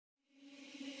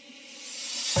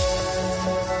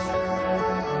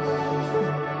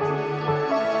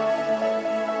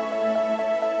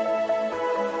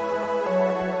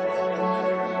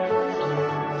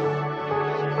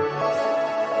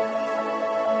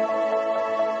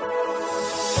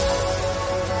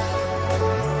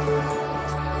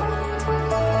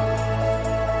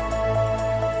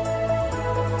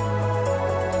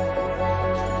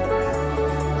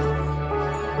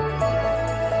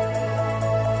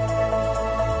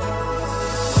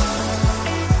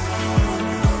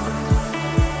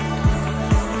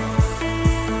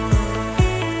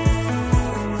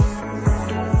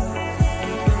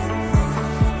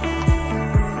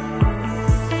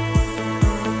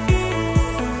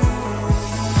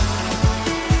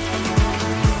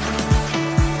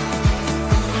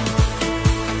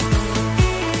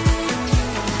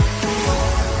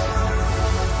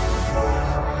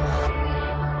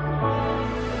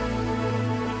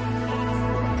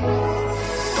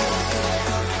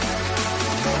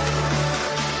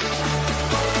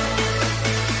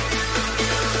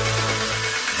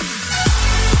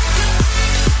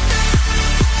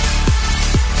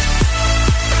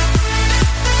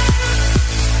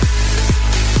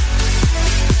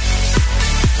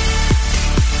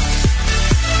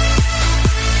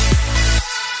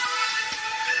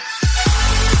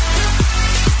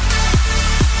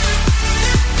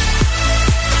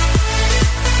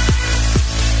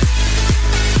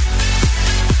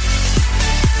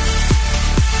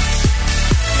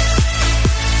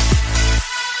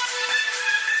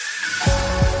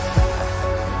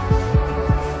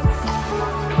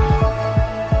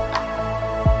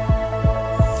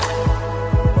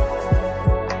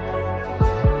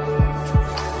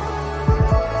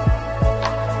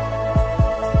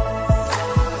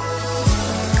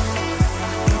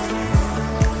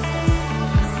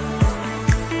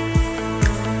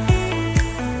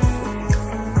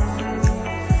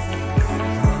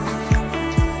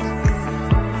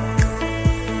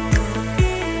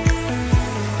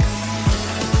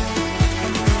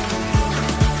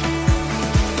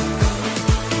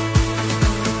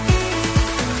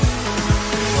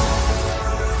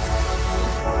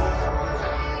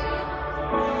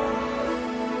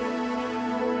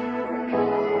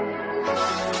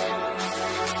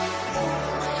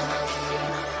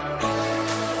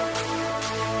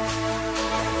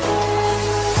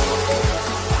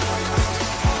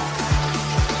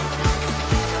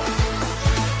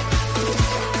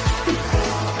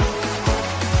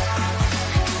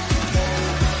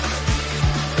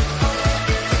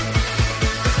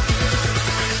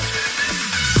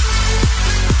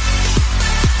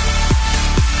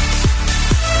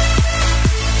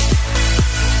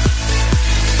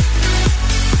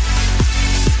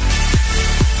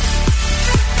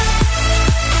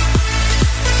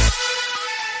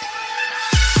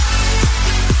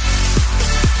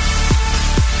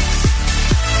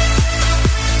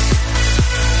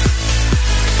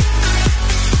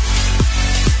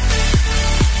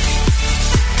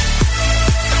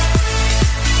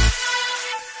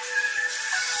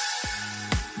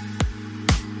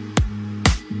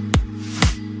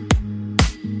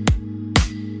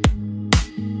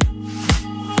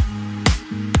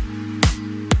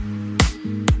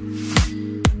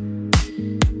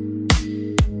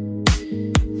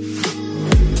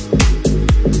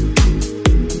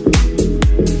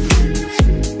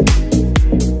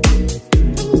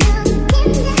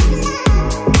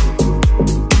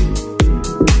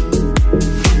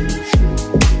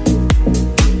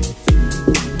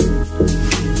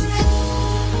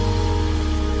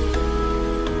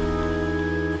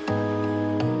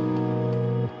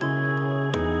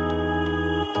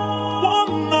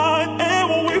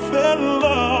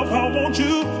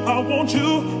I want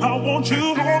you, I want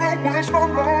you. Gonna waste my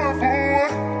life away.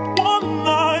 One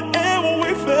night and when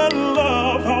we fell in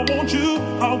love, I want you,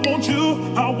 I want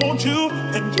you, I want you,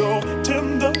 and your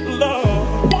tender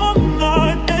love. One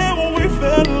night and when we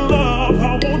fell in love,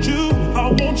 I want you, I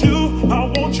want you, I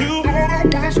want you. Gonna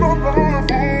waste my life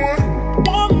away.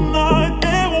 One night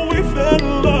and when we fell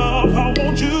in love, I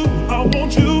want you, I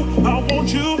want you, I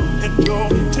want you, and your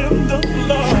tender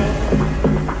love.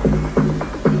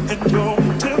 And your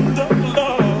tender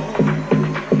love.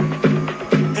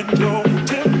 And your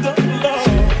tender love.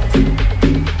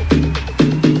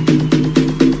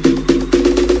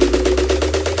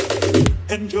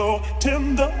 And your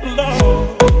tender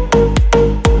love.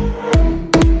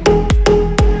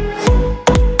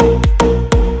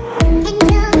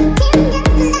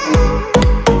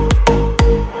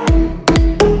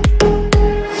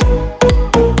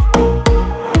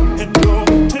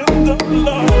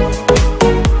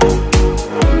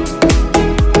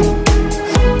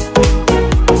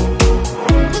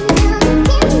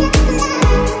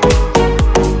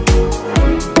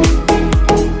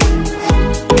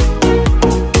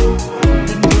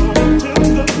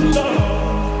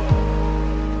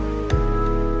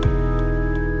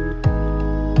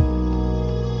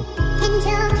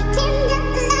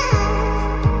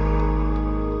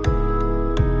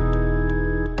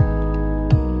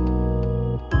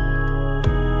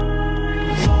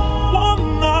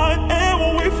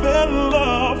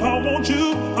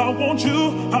 I want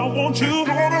you, I want you.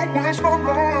 Gonna waste my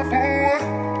life away.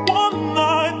 One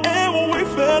night and when we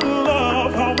fell in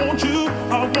love, I want you,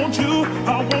 I want you,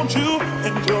 I want you,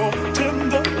 and your